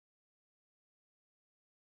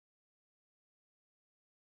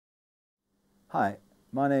Hi,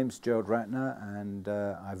 my name's Gerald Ratner, and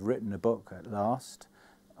I've written a book at last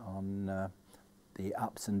on the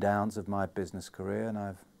ups and downs of my business career, and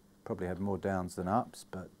I've probably had more downs than ups,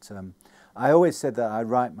 but I always said that I'd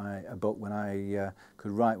write a book when I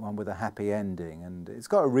could write one with a happy ending, and it's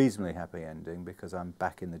got a reasonably happy ending because I'm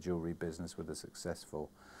back in the jewellery business with a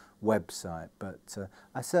successful website, but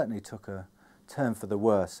I certainly took a turn for the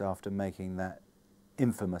worse after making that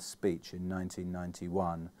infamous speech in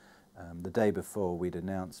 1991. The day before, we'd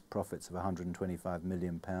announced profits of £125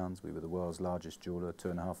 million. We were the world's largest jeweller,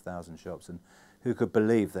 2,500 shops, and who could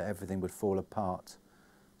believe that everything would fall apart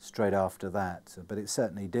straight after that? But it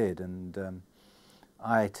certainly did, and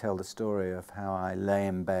I tell the story of how I lay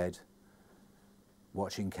in bed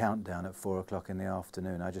watching Countdown at 4 o'clock in the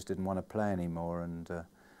afternoon. I just didn't want to play anymore, and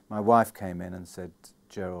my wife came in and said,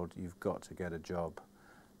 "Gerald, you've got to get a job,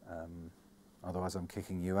 otherwise I'm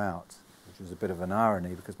kicking you out," which was a bit of an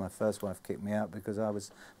irony because my first wife kicked me out because I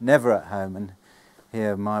was never at home, and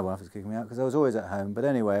here my wife was kicking me out because I was always at home. But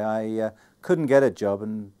anyway, I couldn't get a job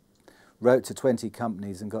and wrote to 20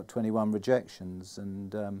 companies and got 21 rejections,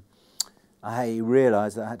 and I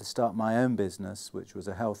realised that I had to start my own business, which was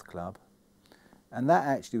a health club, and that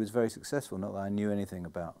actually was very successful. Not that I knew anything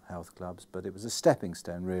about health clubs, but it was a stepping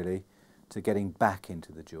stone really to getting back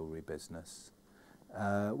into the jewellery business,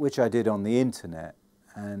 which I did on the internet.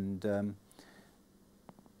 And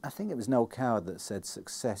I think it was Noel Coward that said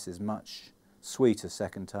success is much sweeter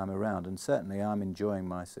second time around, and certainly I'm enjoying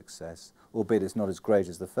my success, albeit it's not as great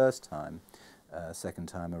as the first time, second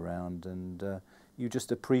time around, and you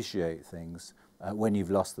just appreciate things when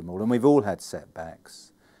you've lost them all, and we've all had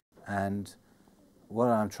setbacks. And what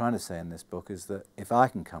I'm trying to say in this book is that if I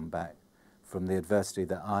can come back from the adversity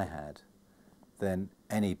that I had, then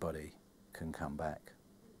anybody can come back.